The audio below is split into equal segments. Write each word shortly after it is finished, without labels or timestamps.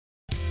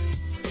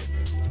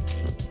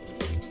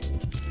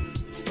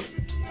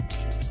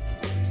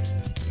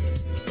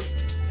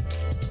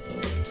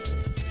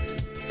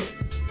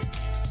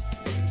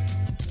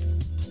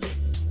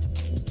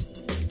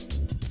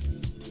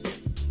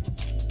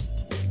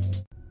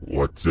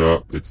What's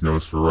up? It's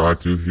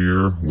Nosferatu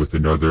here with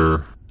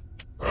another,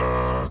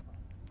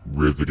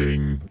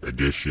 riveting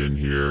edition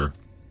here.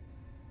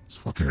 It's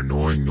fucking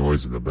annoying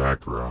noise in the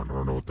background. I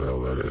don't know what the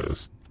hell that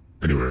is.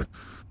 Anyway,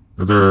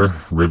 another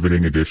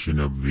riveting edition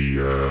of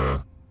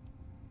the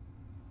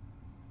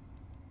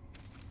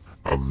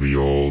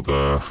old,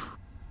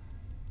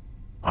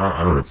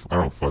 I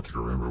don't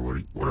fucking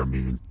remember what I'm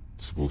even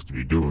supposed to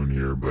be doing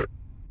here, but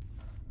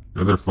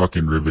another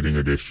fucking riveting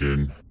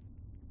edition.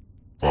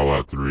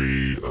 Fallout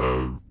 3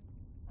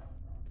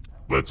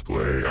 Let's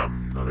Play.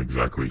 I'm not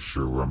exactly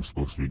sure where I'm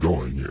supposed to be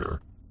going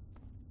here.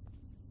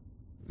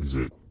 Is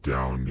it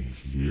down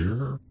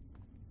here?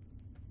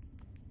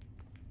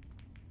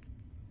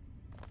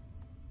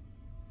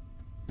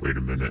 Wait a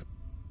minute.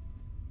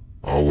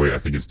 Oh wait, I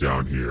think it's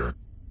down here.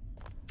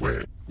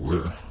 Wait,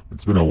 what?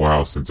 It's been a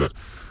while since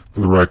for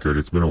the record,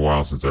 it's been a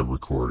while since I've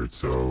recorded,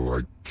 so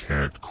I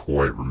can't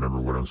quite remember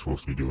what I'm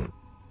supposed to be doing.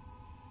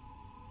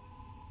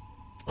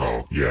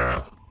 Oh,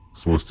 yeah.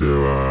 Supposed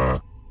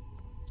to,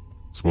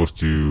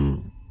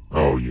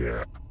 oh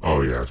yeah.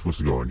 Oh yeah, I'm supposed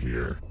to go in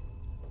here.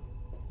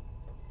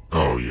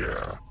 Oh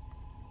yeah.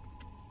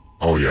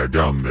 Oh yeah,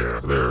 down there.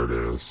 There it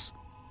is.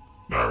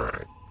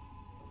 Alright.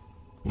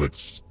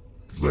 Let's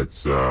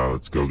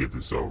go get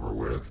this over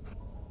with.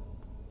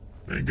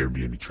 There ain't gonna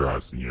be any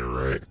traps in here,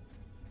 right?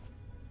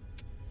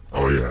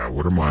 Oh yeah,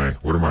 what are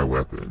my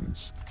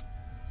weapons?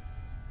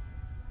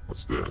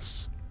 What's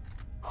this?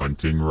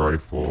 Hunting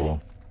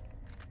rifle.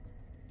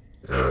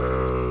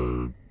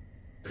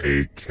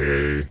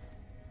 AK,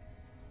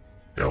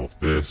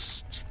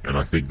 L-Fist, and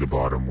I think the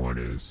bottom one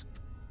is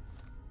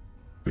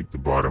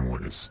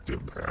stim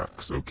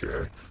packs.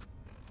 Okay.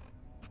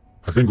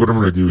 I think what I'm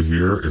gonna do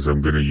here is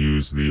I'm gonna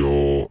use the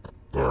old,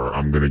 or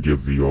I'm gonna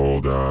give the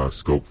old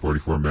Scope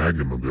 44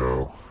 Magnum a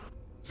go.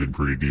 It's in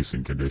pretty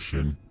decent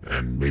condition,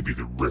 and maybe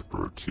the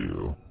Ripper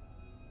too.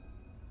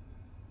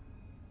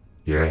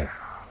 Yeah.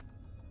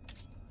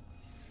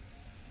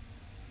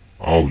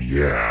 Oh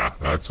yeah,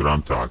 that's what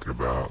I'm talking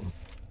about.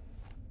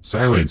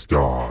 Silence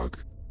dog.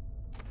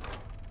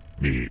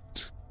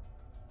 Meat.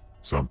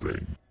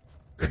 Something.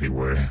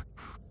 Anyway.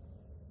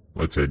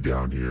 Let's head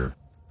down here.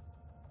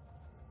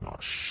 Oh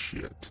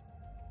shit.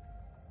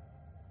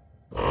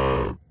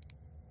 There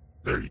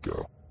you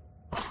go.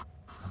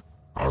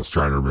 I was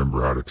trying to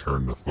remember how to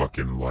turn the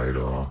fucking light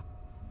off.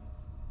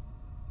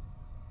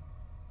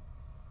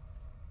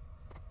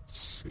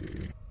 Let's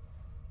see.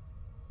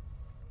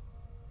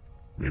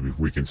 Maybe if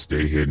we can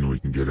stay hidden, we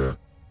can get a...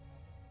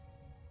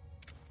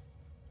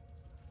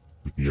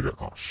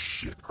 oh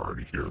shit, I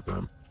already hear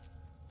them.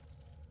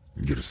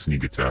 We can get a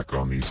sneak attack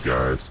on these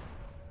guys.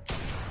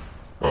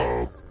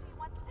 Uh-oh.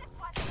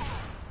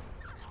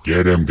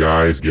 Get him,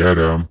 guys, get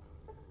him.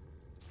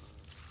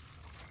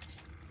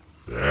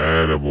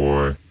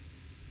 Attaboy.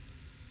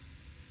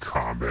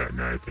 Combat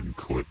knife and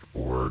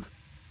clipboard.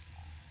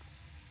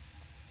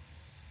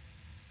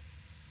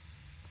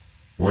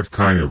 What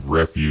kind of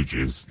refuge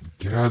is...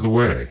 Get out of the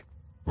way.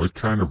 What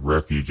kind of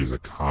refuge is a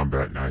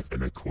combat knife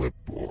and a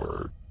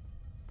clipboard?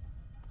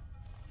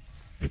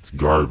 It's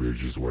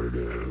garbage is what it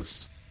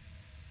is.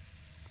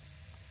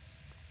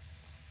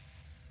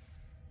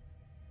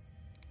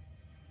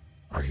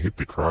 I hit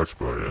the crouch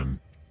button.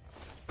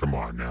 Come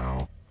on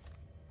now.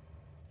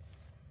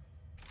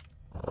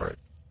 Alright.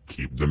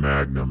 Keep the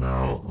Magnum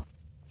out.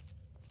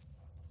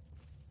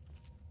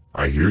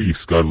 I hear you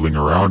scuttling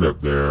around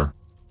up there.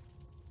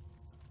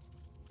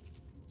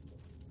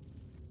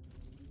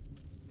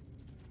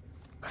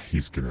 I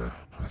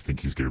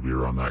think he's gonna be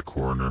around that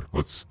corner.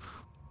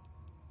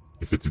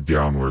 If it's a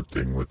downward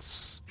thing,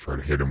 let's try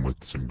to hit him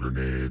with some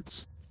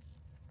grenades.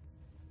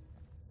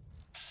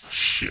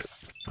 Shit,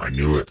 I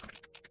knew it.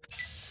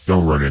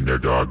 Don't run in there,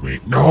 dog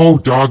meat. No,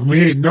 dog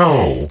meat,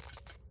 no!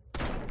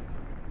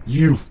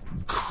 You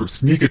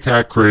sneak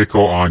attack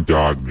critical on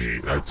dog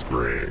meat. That's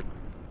great.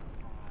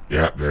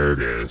 Yeah, there it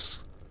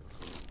is.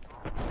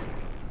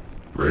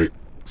 Great.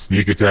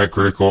 Sneak attack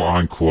critical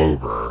on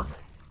Clover.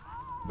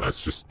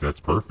 That's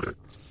perfect.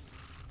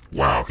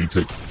 Wow, he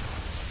took...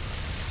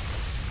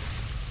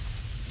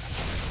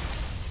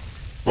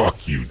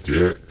 Fuck you,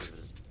 dick.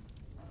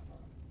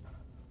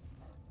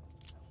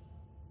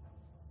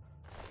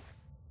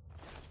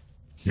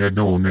 He had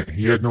no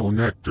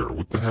nectar.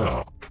 What the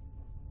hell?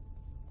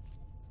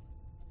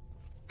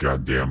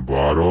 Goddamn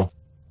bottle.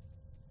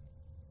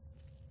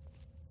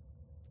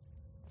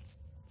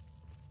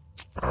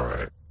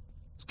 Alright.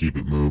 Let's keep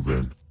it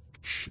moving.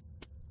 Shit.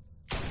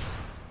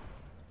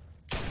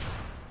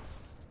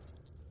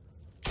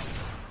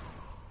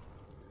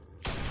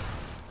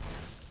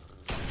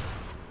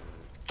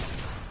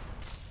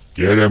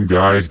 Get him,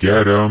 guys,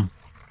 get him.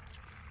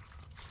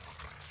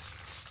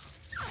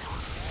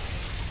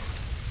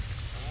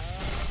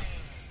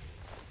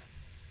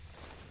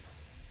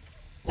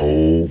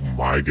 Oh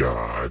my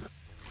god.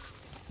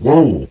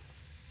 Whoa.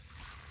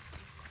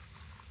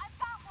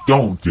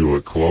 Don't do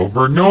it,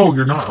 Clover. No,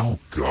 you're not. Oh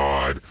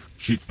god.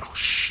 Oh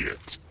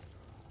shit.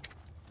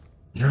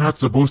 You're not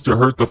supposed to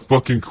hurt the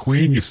fucking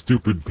queen, you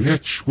stupid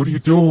bitch. What are you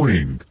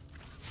doing?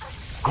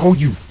 Oh,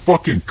 you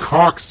fucking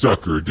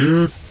cocksucker,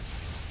 dude.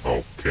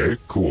 Okay,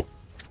 cool.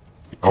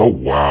 Oh,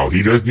 wow.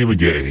 He doesn't even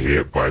get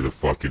hit by the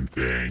fucking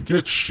thing.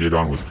 Get shit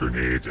on with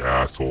grenades,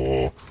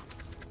 asshole.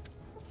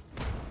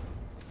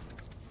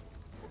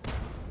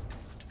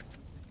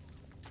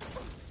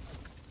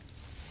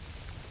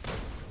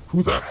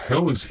 Who the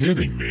hell is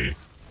hitting me?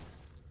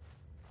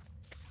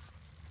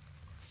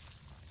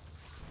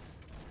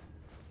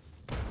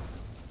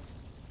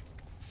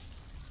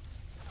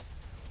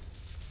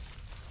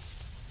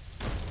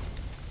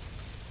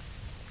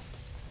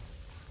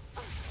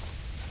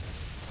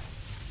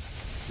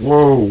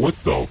 Whoa, what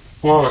the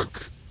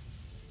fuck?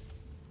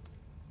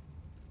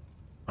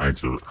 I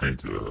need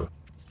to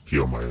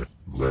heal my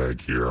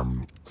leg here.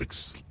 I'm like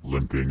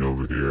limping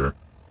over here.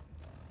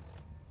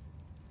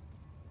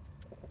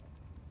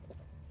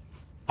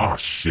 Oh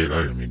shit,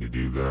 I didn't mean to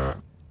do that.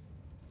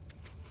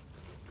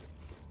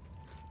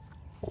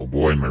 Oh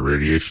boy, my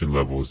radiation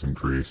level has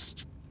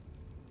increased.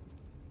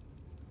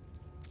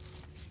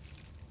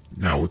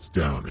 Now it's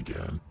down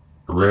again.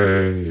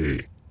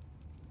 Hooray!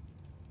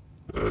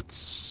 Let's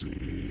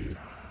see.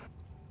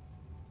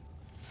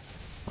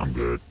 I'm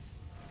good.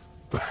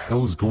 What the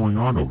hell is going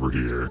on over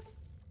here?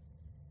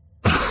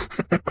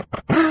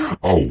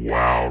 Oh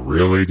wow,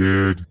 really,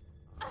 dude?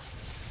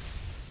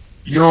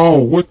 Yo,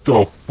 what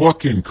the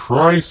fucking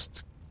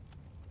Christ?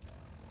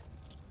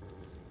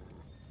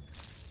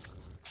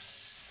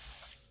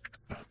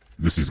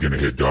 This is gonna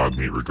hit dog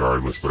meat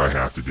regardless, but I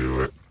have to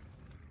do it.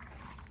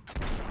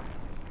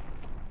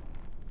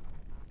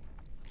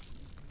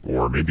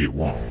 Or maybe it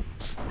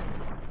won't.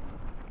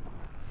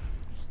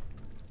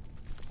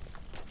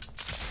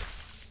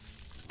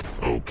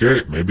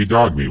 Okay, maybe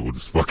dog meat will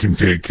just fucking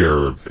take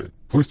care of it.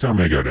 Please tell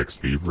me I got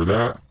XP for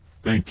that.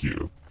 Thank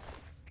you.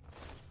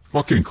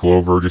 Fucking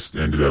Clover just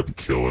ended up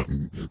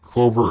killing...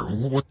 Clover,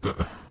 what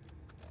the...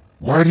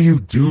 Why do you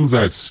do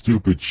that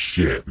stupid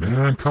shit,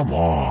 man? Come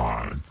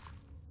on.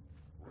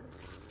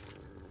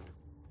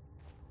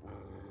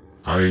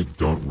 I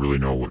don't really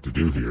know what to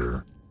do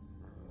here.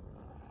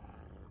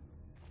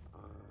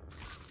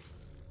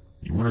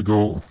 You wanna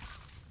go...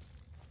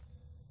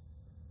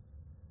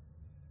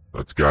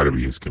 That's gotta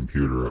be his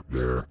computer up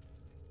there.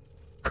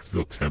 I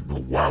feel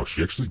tempted. Wow,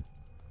 she actually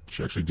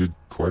did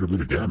quite a bit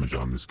of damage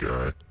on this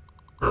guy.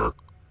 Or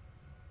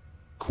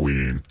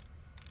queen.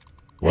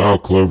 Wow,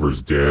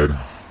 Clover's dead.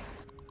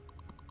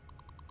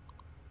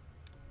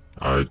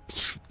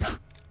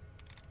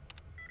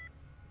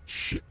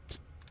 Shit.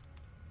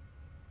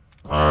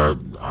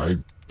 I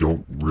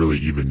don't really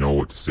even know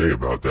what to say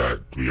about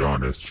that, to be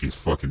honest. She's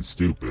fucking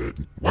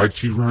stupid. Why'd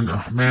she run?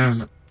 Oh,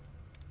 man.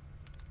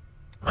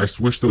 I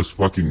wish those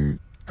fucking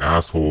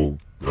asshole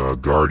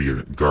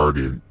guardians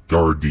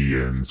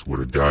would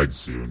have died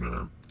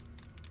sooner.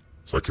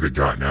 So I could have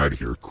gotten out of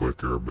here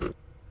quicker, but...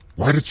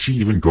 Why did she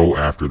even go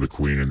after the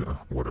queen and...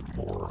 what a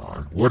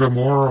moron. What a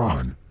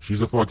moron.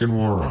 She's a fucking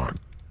moron.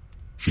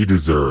 She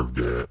deserved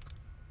it.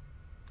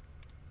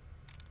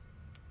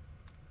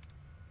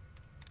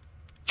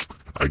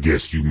 I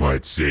guess you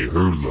might say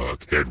her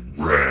luck had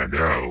ran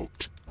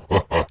out.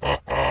 Ha ha ha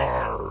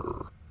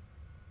ha.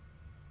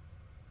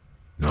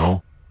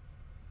 No?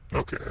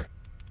 Okay.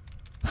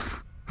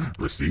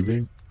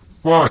 Receiving?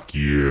 Fuck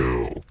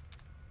you.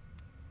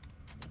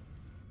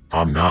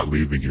 I'm not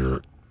leaving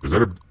here. Is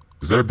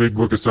that a big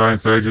book of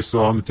science that I just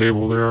saw on the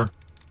table there?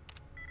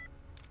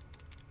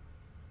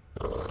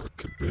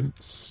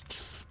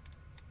 Convinced.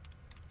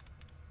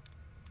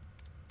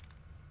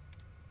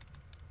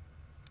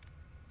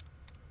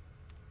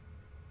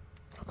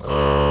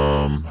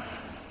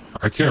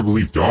 I can't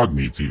believe dog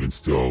meat's even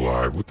still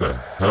alive. What the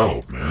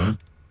hell, man?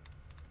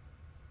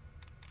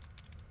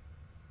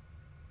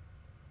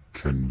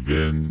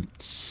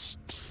 Convinced.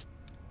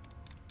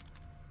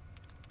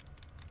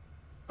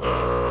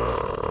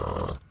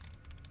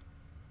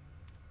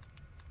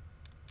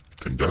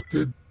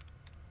 Conducted?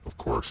 Of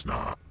course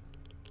not.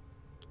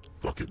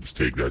 Fuck it, just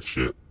take that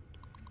shit.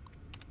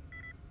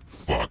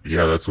 Fuck,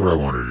 yeah, that's what I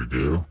wanted to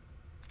do.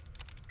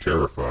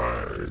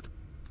 Terrified.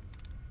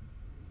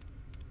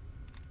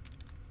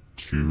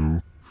 2.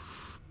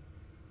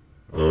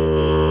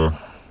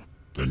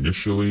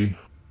 Initially...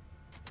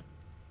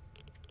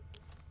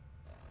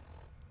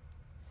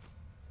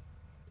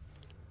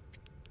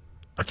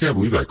 I can't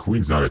believe that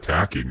queen's not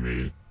attacking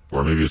me.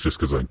 Or maybe it's just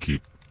because I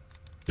keep...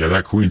 Yeah,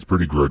 that queen's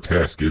pretty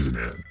grotesque, isn't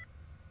it?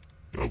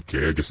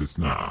 Okay, I guess it's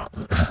not.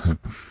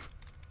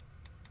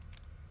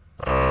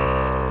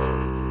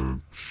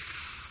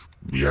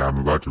 Yeah, I'm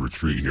about to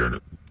retreat here.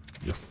 And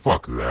yeah,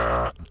 fuck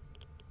that.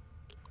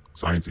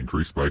 Science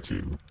increased by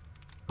 2.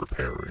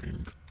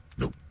 Repairing.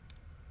 Nope.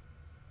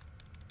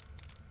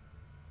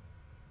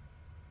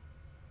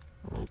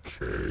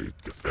 Okay,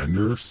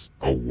 defenders?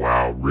 Oh,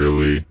 wow,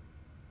 really?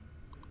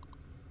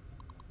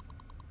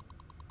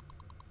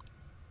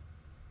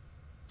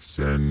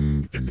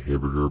 Send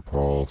inhibitor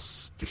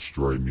pulse,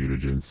 destroy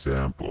mutagen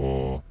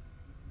sample,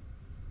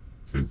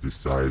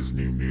 synthesize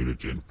new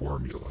mutagen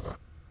formula.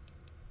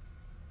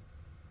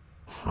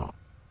 Huh.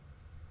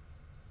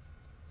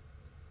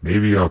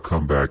 Maybe I'll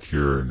come back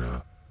here in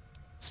a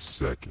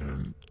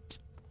second.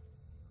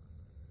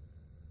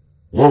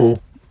 Whoa!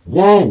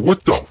 Whoa!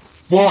 What the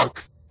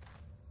fuck?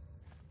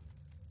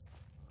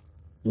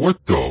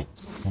 What the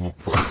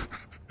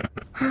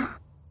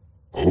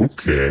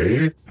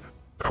Okay.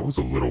 That was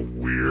a little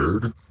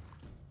weird.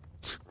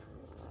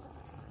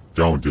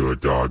 Don't do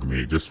it, dog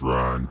meat. Just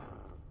run.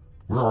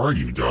 Where are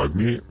you, dog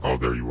meat? Oh,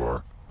 there you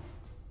are.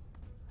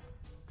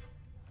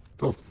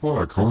 The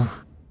fuck, huh?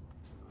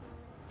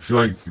 She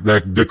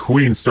the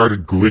queen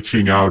started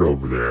glitching out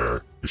over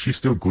there. Is she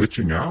still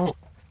glitching out?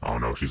 Oh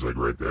no, she's like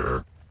right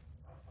there.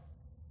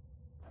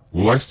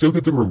 Will I still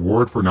get the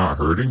reward for not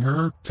hurting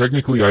her?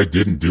 Technically, I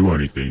didn't do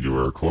anything to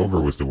her. Clover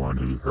was the one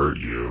who hurt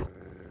you.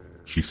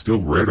 She's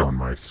still red on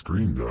my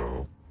screen,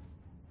 though.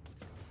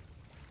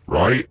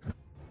 Right?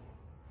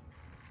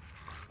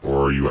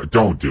 Or are you...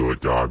 Don't do it,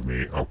 dog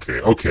meat.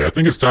 Okay, I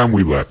think it's time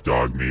we left,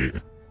 dog meat.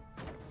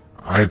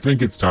 I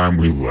think it's time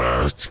we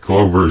left.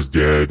 Clover's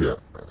dead.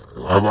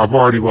 I've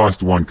already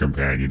lost one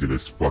companion to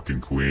this fucking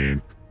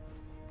queen.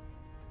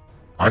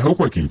 I hope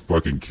I can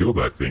fucking kill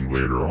that thing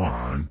later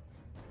on.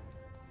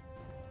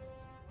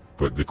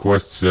 But the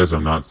quest says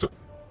I'm not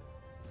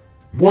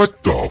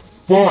What the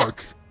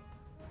fuck?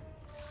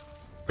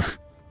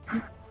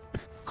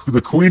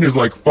 The queen is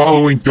like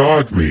following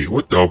dog meat.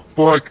 What the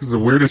fuck? Is the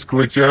weirdest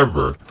glitch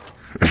ever.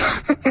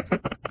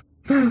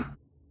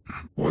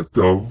 What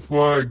the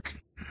fuck?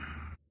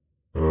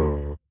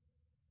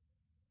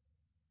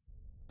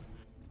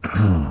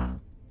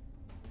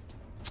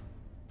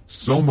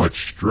 So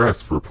much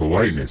stress for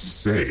politeness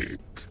sake.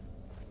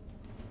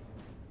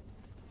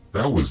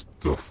 That was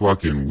the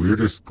fucking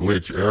weirdest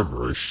glitch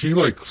ever. Is she,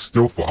 like,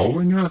 still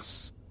following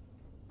us?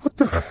 What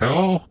the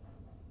hell?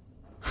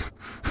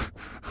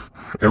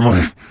 Am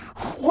I...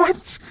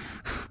 What?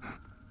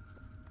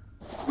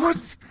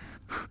 What?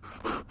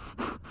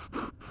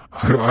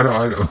 I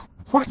don't...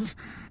 What?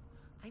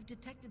 I've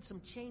detected some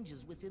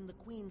changes within the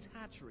Queen's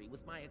hatchery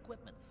with my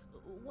equipment.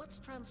 What's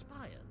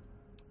transpired?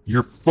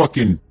 Your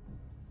fucking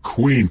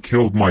queen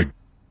killed my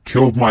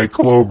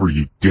Clover,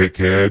 you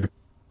dickhead.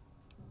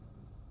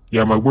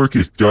 Yeah, my work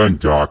is done,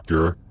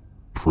 Doctor.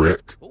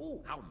 Prick.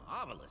 Oh, how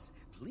marvelous.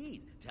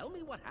 Please, tell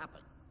me what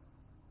happened.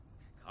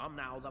 Come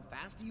now, the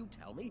faster you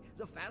tell me,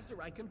 the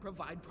faster I can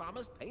provide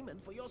promised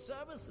payment for your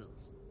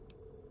services.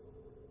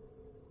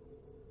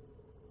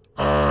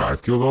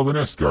 I've killed all the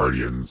Nest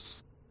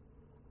Guardians.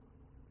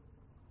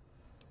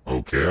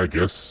 Okay, I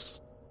guess...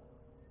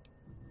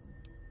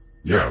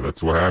 Yeah,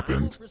 that's what happened.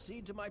 I will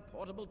proceed to my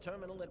portable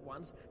terminal at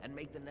once and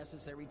make the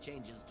necessary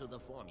changes to the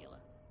formula.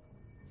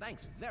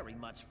 Thanks very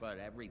much for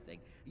everything.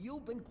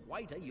 You've been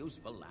quite a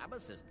useful lab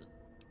assistant.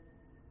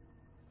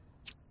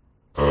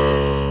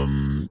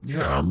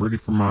 Yeah, I'm ready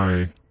for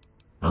my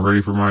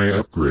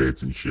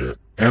upgrades and shit.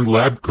 And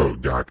lab coat,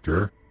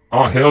 Doctor.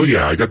 Oh, hell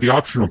yeah, I got the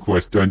optional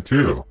quest done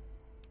too.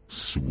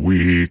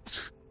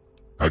 Sweet.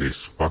 That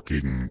is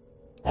fucking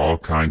all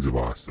kinds of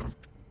awesome.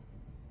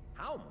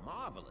 How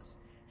marvelous.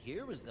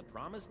 Here is the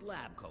promised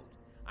lab coat.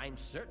 I'm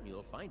certain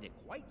you'll find it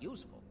quite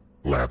useful.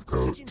 Lab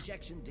coat. Which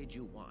injection did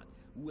you want?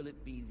 Will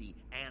it be the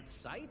ant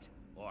site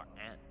or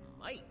ant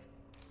mite?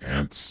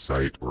 Ant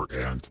site or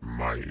ant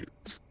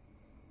mite?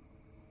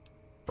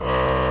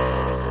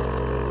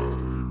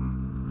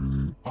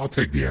 I'll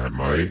take the ant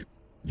mite.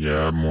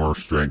 Yeah, more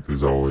strength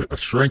is always...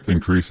 strength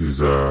increases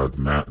the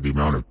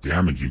amount of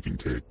damage you can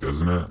take,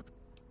 doesn't it?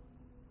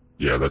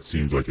 Yeah, that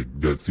seems a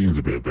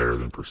bit better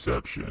than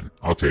perception.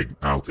 I'll take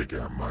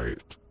ant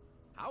mite.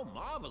 How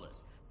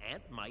marvelous!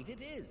 Ant mite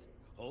it is.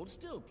 Hold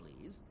still,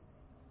 please.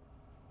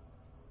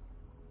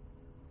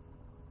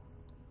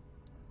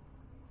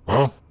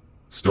 Well,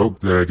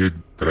 stoked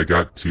that I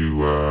got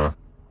to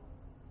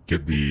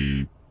get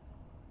the...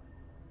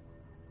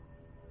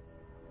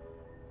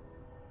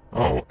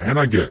 Oh, and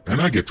I get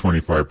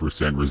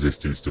 25%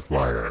 resistance to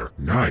fire.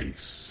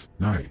 Nice.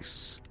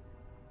 Nice.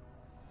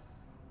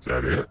 Is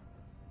that it?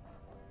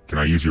 Can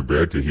I use your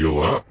bed to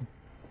heal up?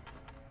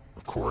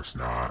 Of course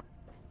not.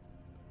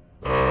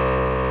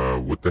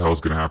 What the hell's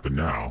gonna happen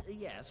now?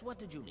 Yes, what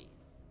did you need?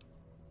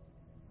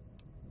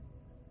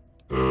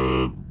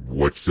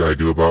 What should I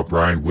do about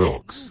Brian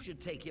Wilkes? You should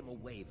take him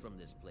away from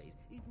this place.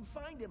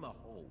 Find him a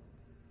home.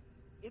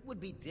 It would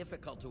be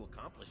difficult to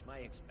accomplish my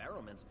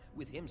experiments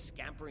with him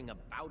scampering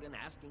about and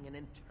asking an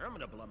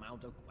interminable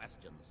amount of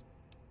questions.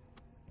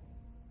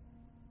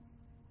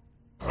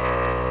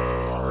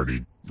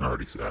 Already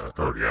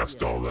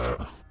asked all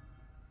that.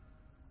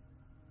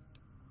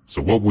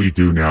 So what will you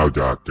do now,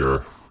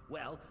 Doctor?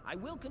 Well, I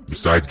will continue.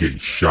 Besides getting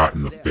shot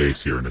in the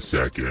face here in a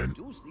second.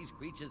 Reduce these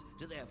creatures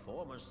to their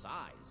former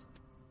size.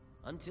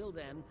 Until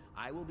then,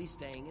 I will be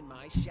staying in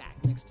my shack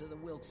next to the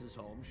Wilkes'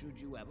 home should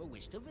you ever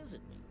wish to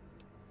visit me.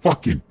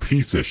 Fucking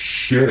piece of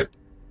shit.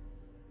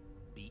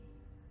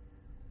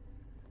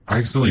 I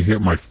accidentally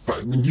hit my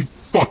you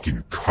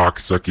fucking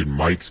cocksucking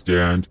mic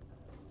stand.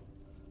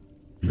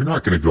 You're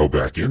not gonna go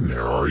back in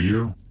there, are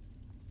you?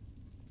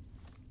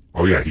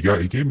 Oh yeah, he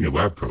gave me a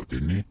lab coat,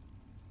 didn't he?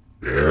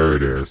 There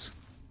it is.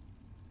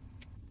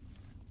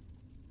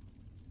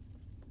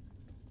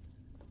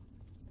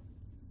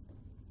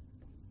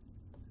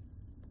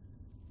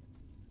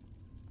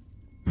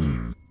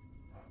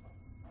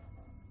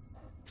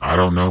 I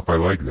don't know if I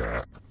like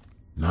that.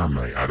 Nah,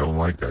 mate, I don't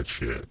like that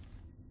shit.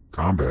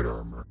 Combat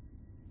armor.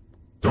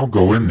 Don't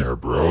go in there,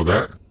 bro.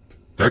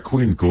 That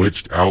queen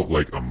glitched out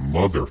like a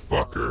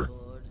motherfucker.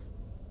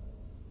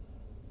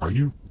 Are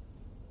you...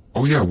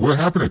 Oh yeah, what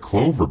happened to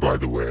Clover, by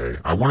the way?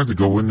 I wanted to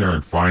go in there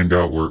and find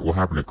out what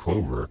happened to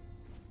Clover.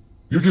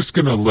 You're just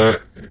gonna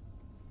let...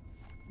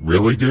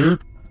 Really,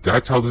 dude?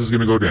 That's how this is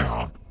gonna go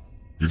down.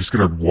 You're just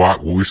gonna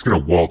we're just gonna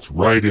waltz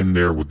right in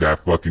there with that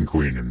fucking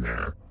queen in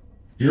there.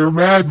 You're a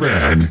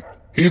madman!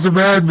 He's a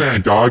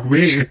madman, dog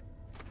meat!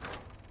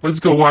 Let's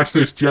go watch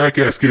this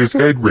jackass get his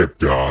head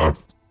ripped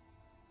off.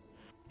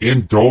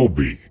 In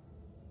Dolby.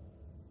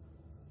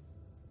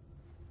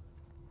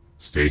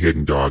 Stay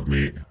hidden, dog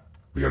meat.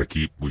 We gotta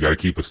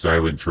keep a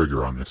silent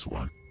trigger on this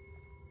one.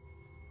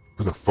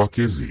 Where the fuck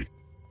is he?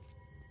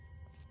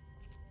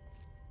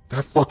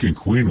 That fucking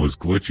queen was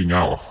glitching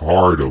out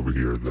hard over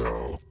here,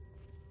 though.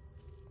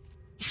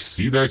 Did you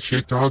see that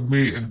shit, dog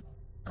meat?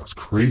 That was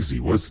crazy,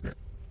 wasn't it?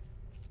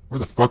 Where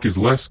the fuck is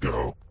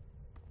Lesko?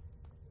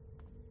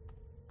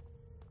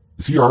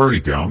 Is he already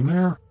down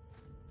there?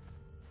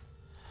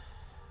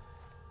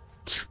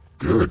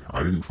 Good.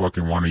 I didn't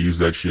fucking want to use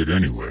that shit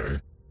anyway.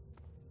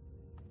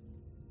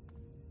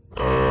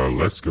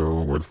 Let's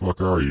go. Where the fuck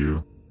are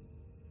you?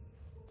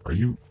 Are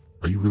you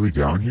really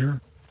down here?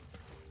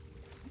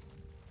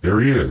 There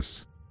he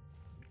is.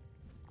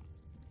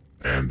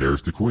 And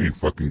there's the queen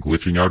fucking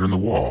glitching out in the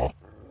wall.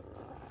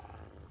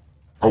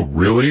 Oh,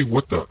 really?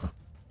 What the?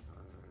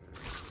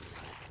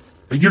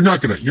 You're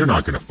not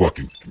gonna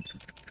fucking...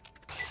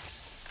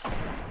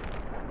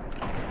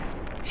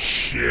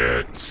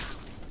 Shit.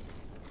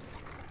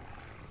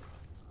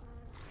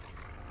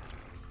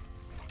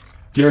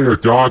 Get her,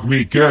 dog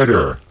meat, get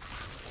her!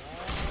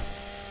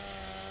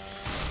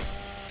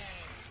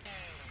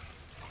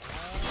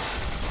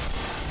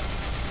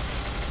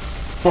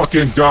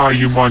 Fucking die,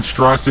 you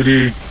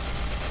monstrosity!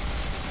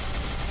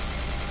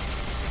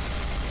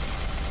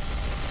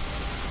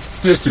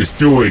 This is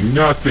doing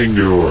nothing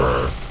to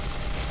her!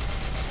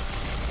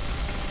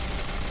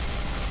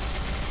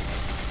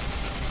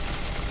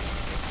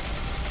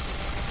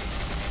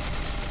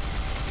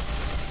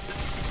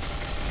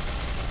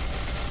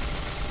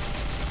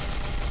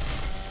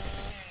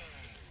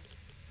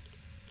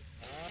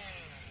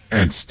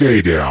 And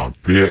stay down,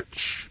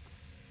 bitch.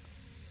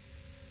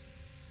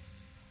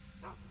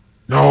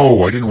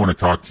 No, I didn't want to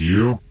talk to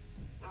you.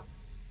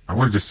 I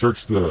wanted to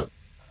search the...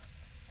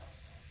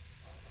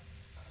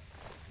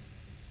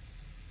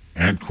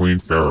 Ant Queen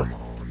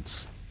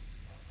pheromones.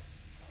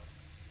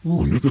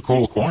 Ooh,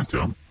 Nuka-Cola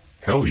Quantum.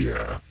 Hell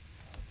yeah.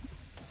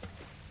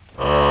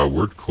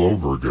 Where'd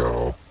Clover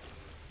go?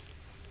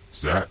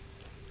 Is that...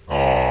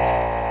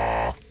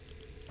 Aww.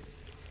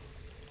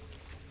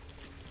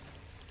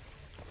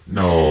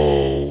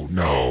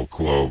 No,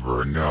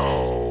 Clover,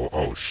 no.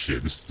 Oh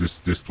shit,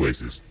 this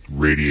place is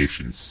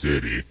Radiation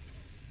City.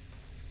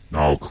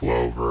 No,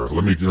 Clover.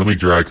 Let me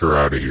drag her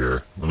out of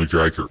here. Let me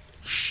drag her...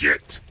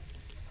 Shit.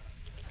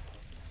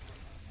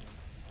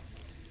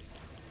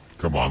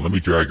 Come on, let me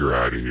drag her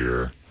out of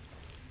here.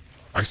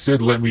 I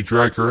said let me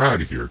drag her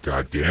out of here,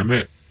 god damn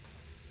it.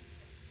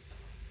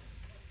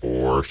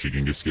 Or she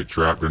can just get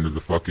trapped into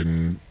the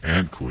fucking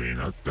Ant Queen.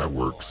 That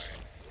works.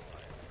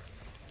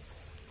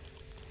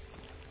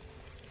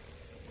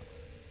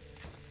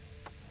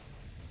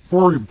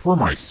 For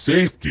my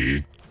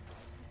safety?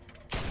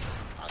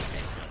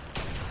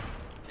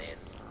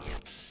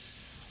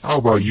 How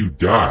about you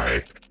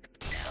die?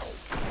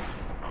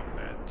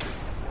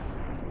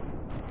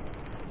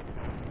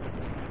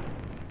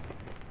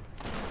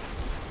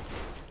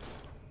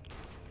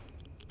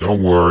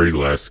 Don't worry,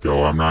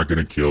 Lesko, I'm not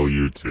gonna kill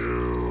you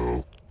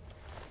too.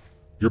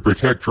 Your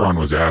Protectron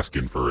was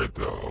asking for it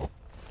though.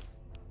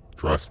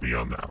 Trust me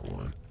on that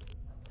one.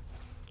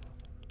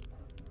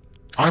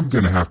 I'm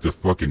gonna have to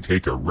fucking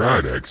take a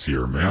Rad-X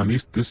here, man.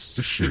 This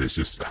shit is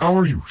just...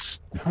 How do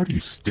you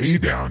stay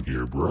down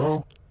here,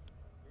 bro?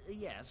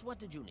 Yes, what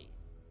did you need?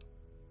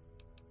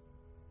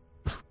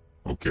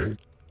 Okay.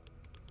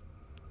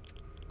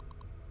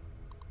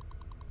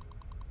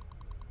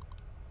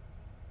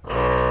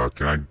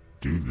 Can I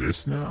do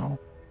this now?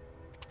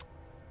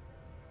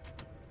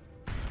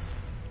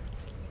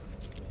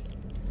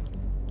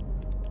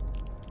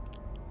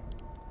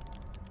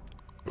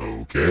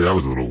 Okay, that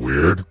was a little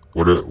weird.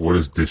 What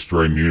does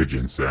Destroy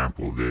Mutagen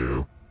sample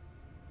do?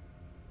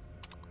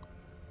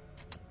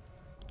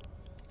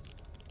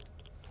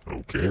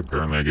 Okay,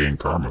 apparently I gained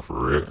karma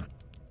for it.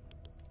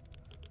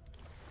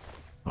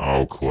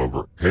 Oh,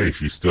 Clover. Hey,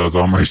 she still has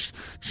all my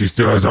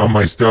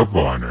stuff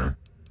on her.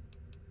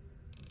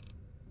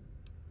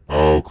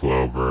 Oh,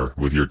 Clover,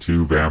 with your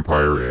 2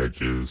 vampire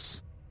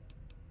edges.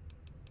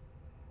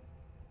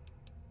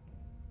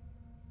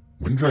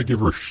 When did I give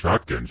her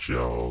shotgun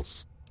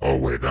shells? Oh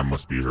wait, that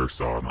must be her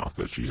sawing off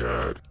that she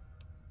had.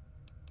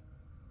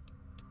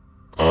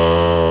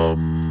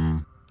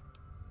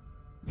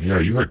 Yeah,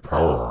 you had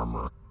power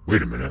armor.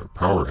 Wait a minute,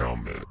 power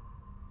helmet.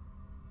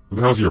 Where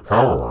the hell's your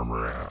power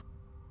armor at?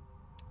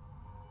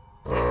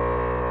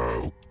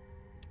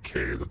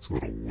 Okay, that's a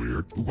little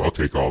weird. Ooh, I'll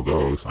take all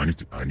those. I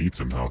need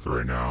some health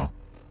right now.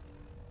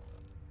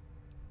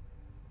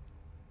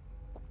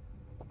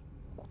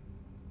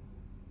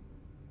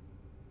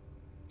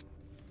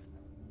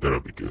 That'll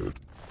be good.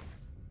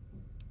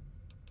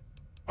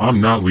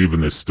 I'm not leaving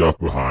this stuff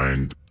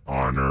behind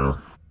on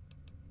her.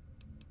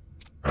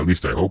 At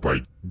least I hope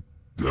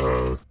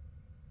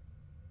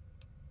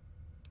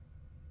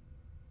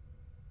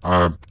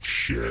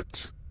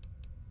shit.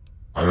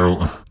 I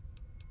don't...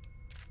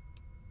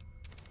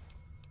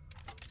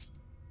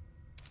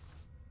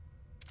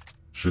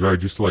 Should I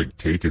just, like,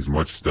 take as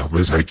much stuff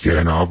as I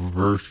can off of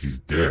her? She's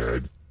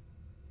dead.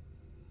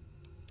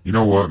 You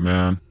know what,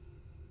 man?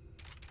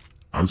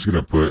 I'm just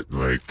gonna put,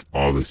 like,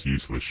 all this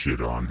useless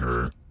shit on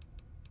her.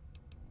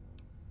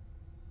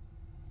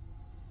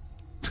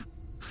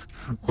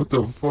 What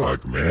the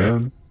fuck,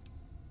 man?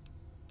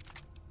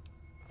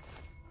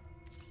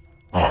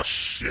 Oh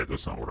shit,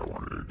 that's not what I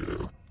wanted to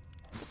do.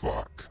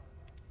 Fuck.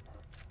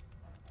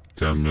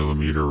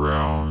 10mm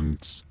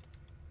rounds.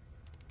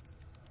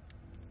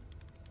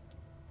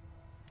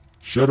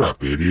 Shut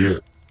up,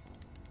 idiot.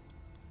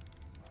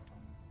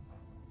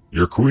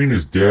 Your queen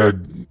is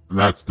dead.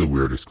 That's the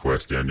weirdest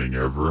quest ending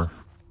ever.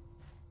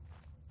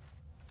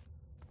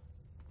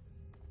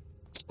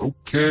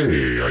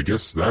 Okay, I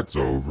guess that's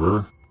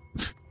over.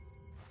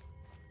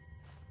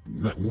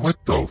 What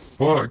the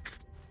fuck?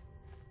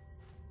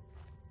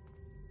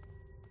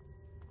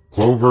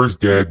 Clover's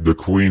dead, the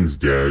queen's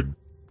dead,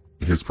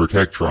 his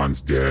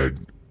protectron's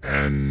dead,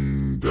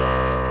 and,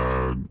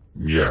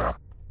 yeah.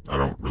 I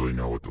don't really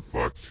know what the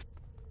fuck.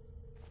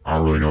 I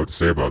don't really know what to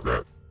say about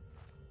that.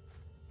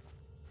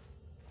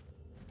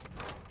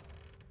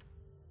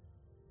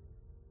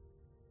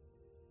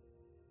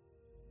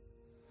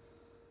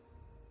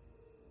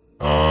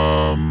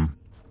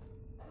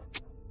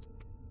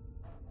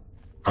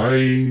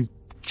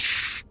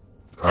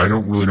 I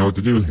don't really know what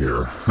to do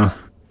here.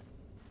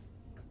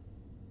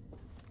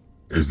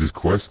 Is this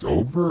quest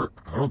over?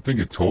 I don't think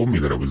it told me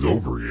that it was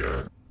over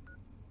yet.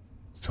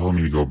 It's telling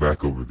me to go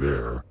back over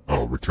there.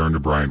 Oh, return to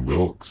Brian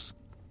Wilkes.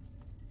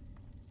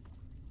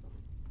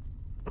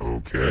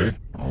 Okay,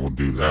 I will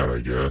do that, I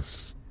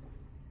guess.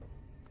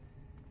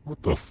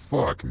 What the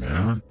fuck,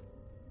 man?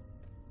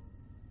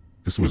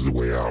 This was the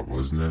way out,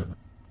 wasn't it?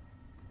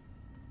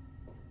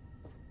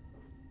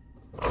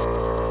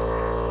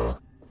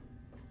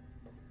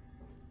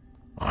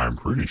 I'm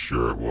pretty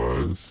sure it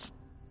was.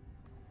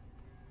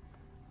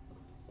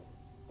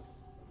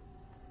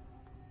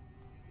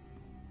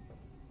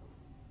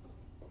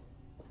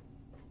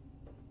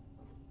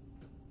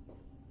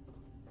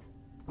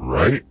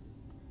 Right?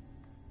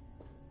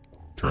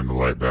 Turn the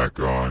light back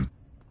on.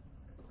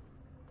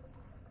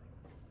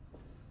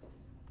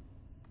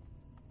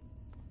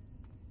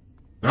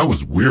 That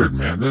was weird,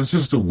 man. That's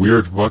just a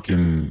weird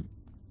fucking...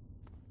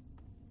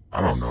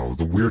 I don't know,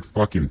 the weird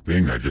fucking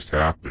thing that just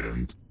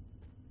happened.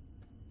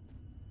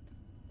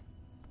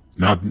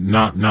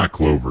 Not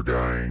Clover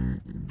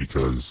dying,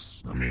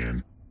 because, I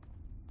mean...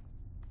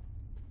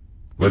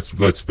 Let's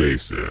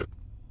face it.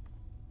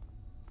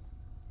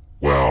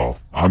 Well,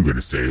 I'm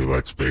gonna say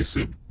let's face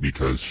it,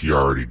 because she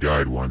already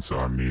died once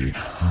on me.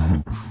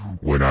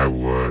 When I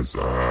was,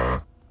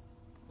 well,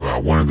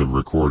 one of the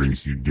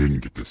recordings you didn't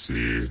get to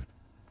see.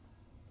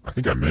 I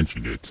think I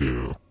mentioned it,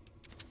 too.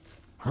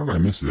 How did I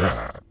miss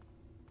that?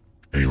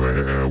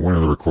 Anyway, one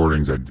of the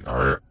recordings I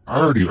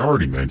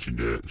already mentioned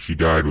it. She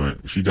died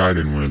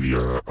in one of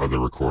the other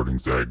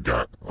recordings that I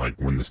got, like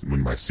when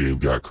my save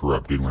got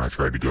corrupted when I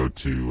tried to go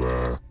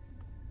to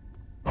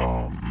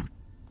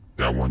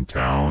that one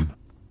town.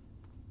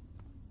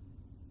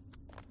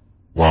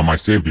 Well, my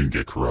save didn't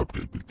get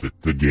corrupted, but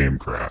the game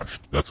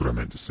crashed. That's what I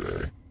meant to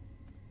say.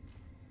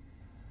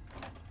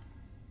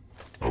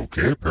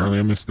 Okay, apparently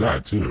I missed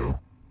that too.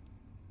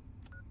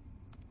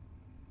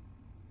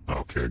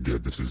 Okay,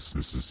 good. This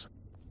is.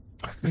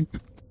 I think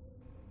that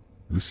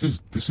this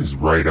is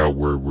right out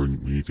where we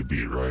need to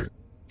be, right?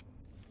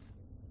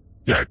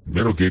 Yeah,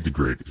 metal gate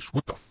degraded.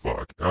 What the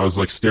fuck? I was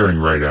like staring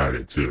right at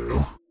it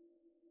too.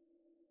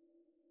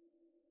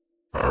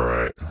 All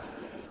right,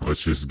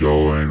 let's just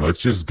go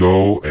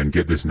and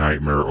get this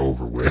nightmare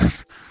over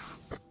with.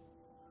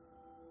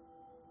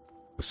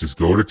 Let's just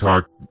go to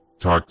talk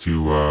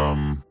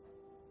to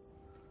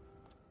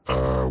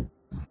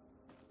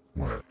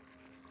what?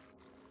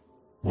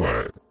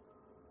 What?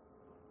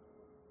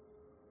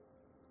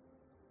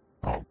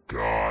 Oh,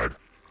 God.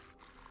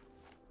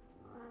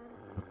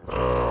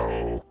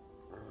 Oh.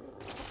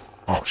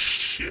 Oh,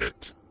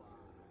 shit.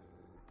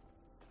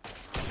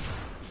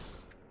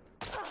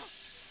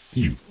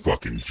 You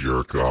fucking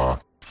jerk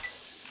off.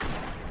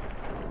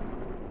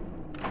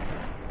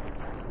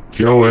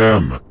 Kill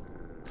him!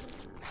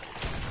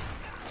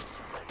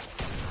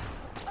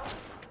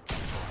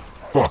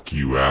 Fuck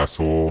you,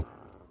 asshole.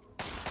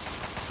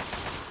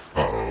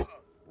 Uh-oh.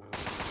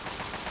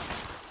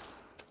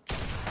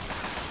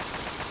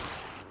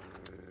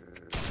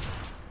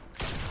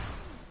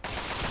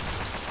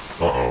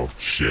 Uh-oh,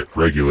 shit,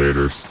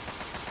 regulators.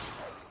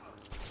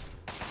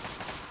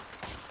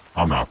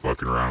 I'm not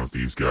fucking around with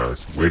these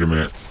guys. Wait a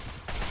minute.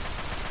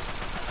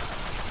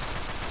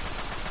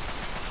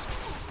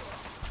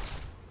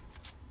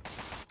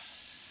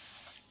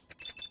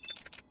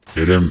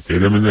 Hit him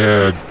in the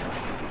head.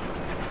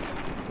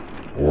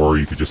 Or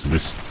you could just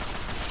miss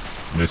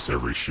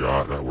every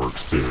shot. That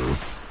works too.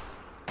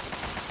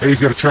 Hey,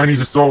 he's got a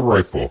Chinese assault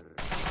rifle.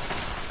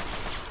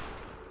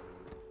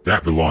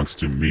 That belongs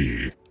to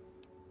me.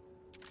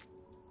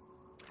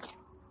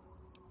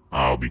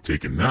 I'll be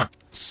taking that.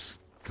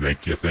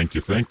 Thank you, thank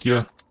you, thank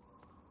you.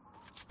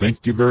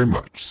 Thank you very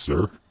much,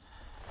 sir.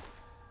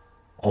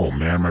 Oh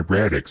man, my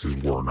Radix is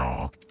worn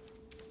off.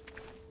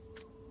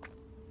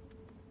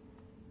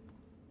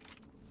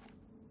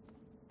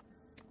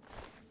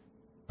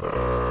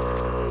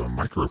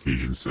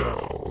 Microfusion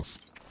cells.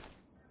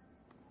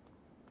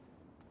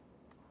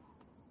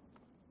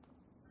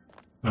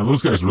 Now,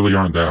 those guys really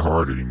aren't that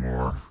hard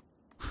anymore.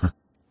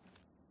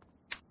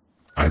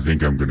 I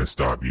think I'm gonna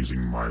stop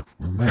using my...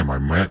 Man,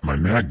 my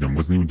Magnum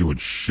wasn't even doing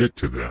shit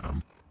to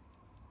them.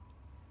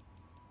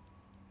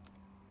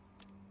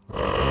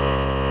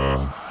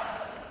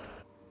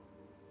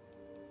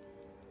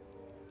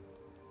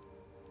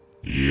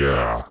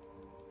 Yeah.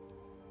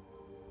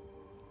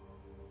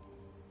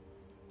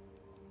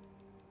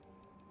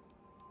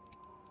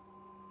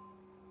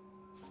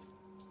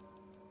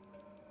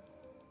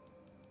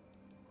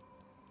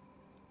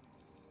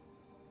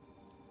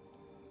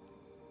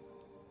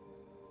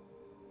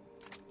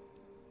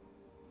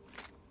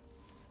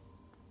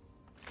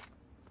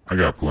 I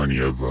got plenty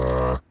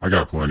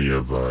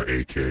of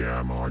AK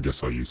ammo. I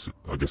guess I'll use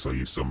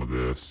some of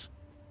this.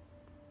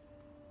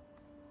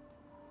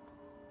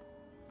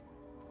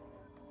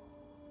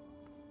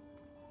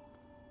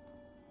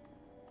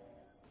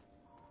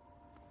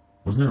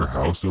 Wasn't there a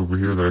house over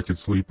here that I could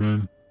sleep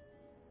in?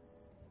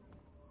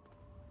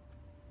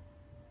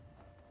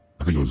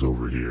 I think it was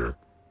over here.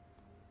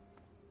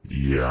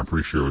 Yeah, I'm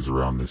pretty sure it was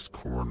around this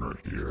corner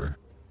here.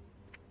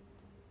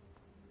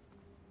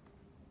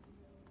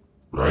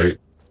 Right?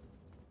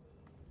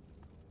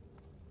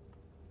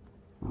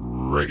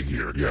 Right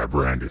here. Yeah,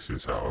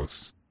 Brandis's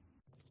house.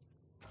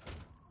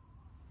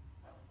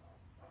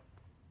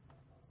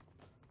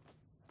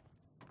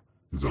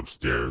 It's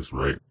upstairs,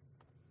 right?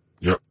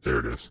 Yep, there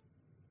it is.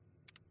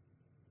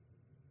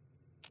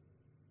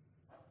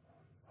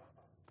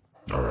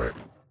 Alright,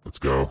 let's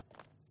go.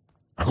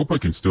 I hope I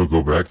can still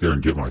go back there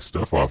and get my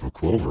stuff off of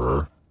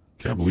Clover.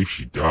 Can't believe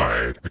she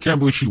died. I can't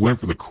believe she went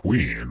for the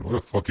queen. What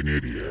a fucking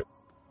idiot.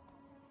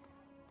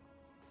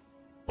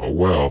 Oh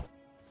well.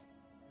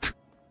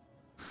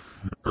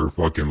 Her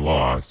fucking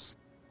loss.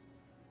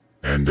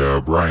 And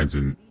Brian's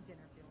in...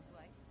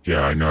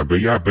 Yeah, I know,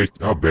 but yeah,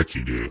 I'll bet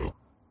you do.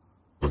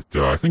 But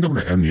I think I'm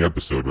gonna end the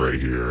episode right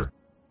here.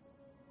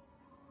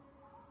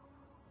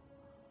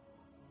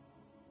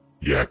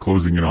 Yeah,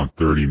 closing in on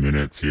 30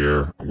 minutes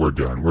here. We're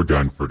done. We're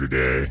done for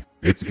today.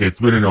 It's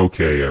been an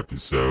okay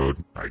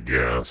episode, I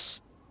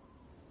guess.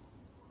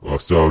 Well,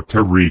 so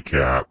to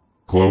recap,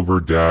 Clover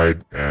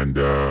died and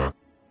the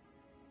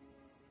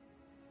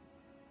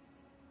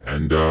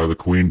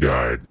queen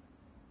died.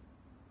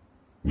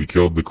 We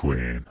killed the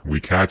queen. We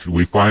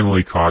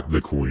finally caught the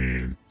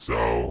queen.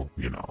 So,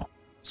 you know,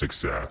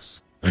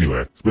 success.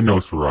 Anyway, it's been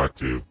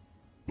Nosferatu.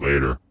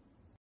 Later.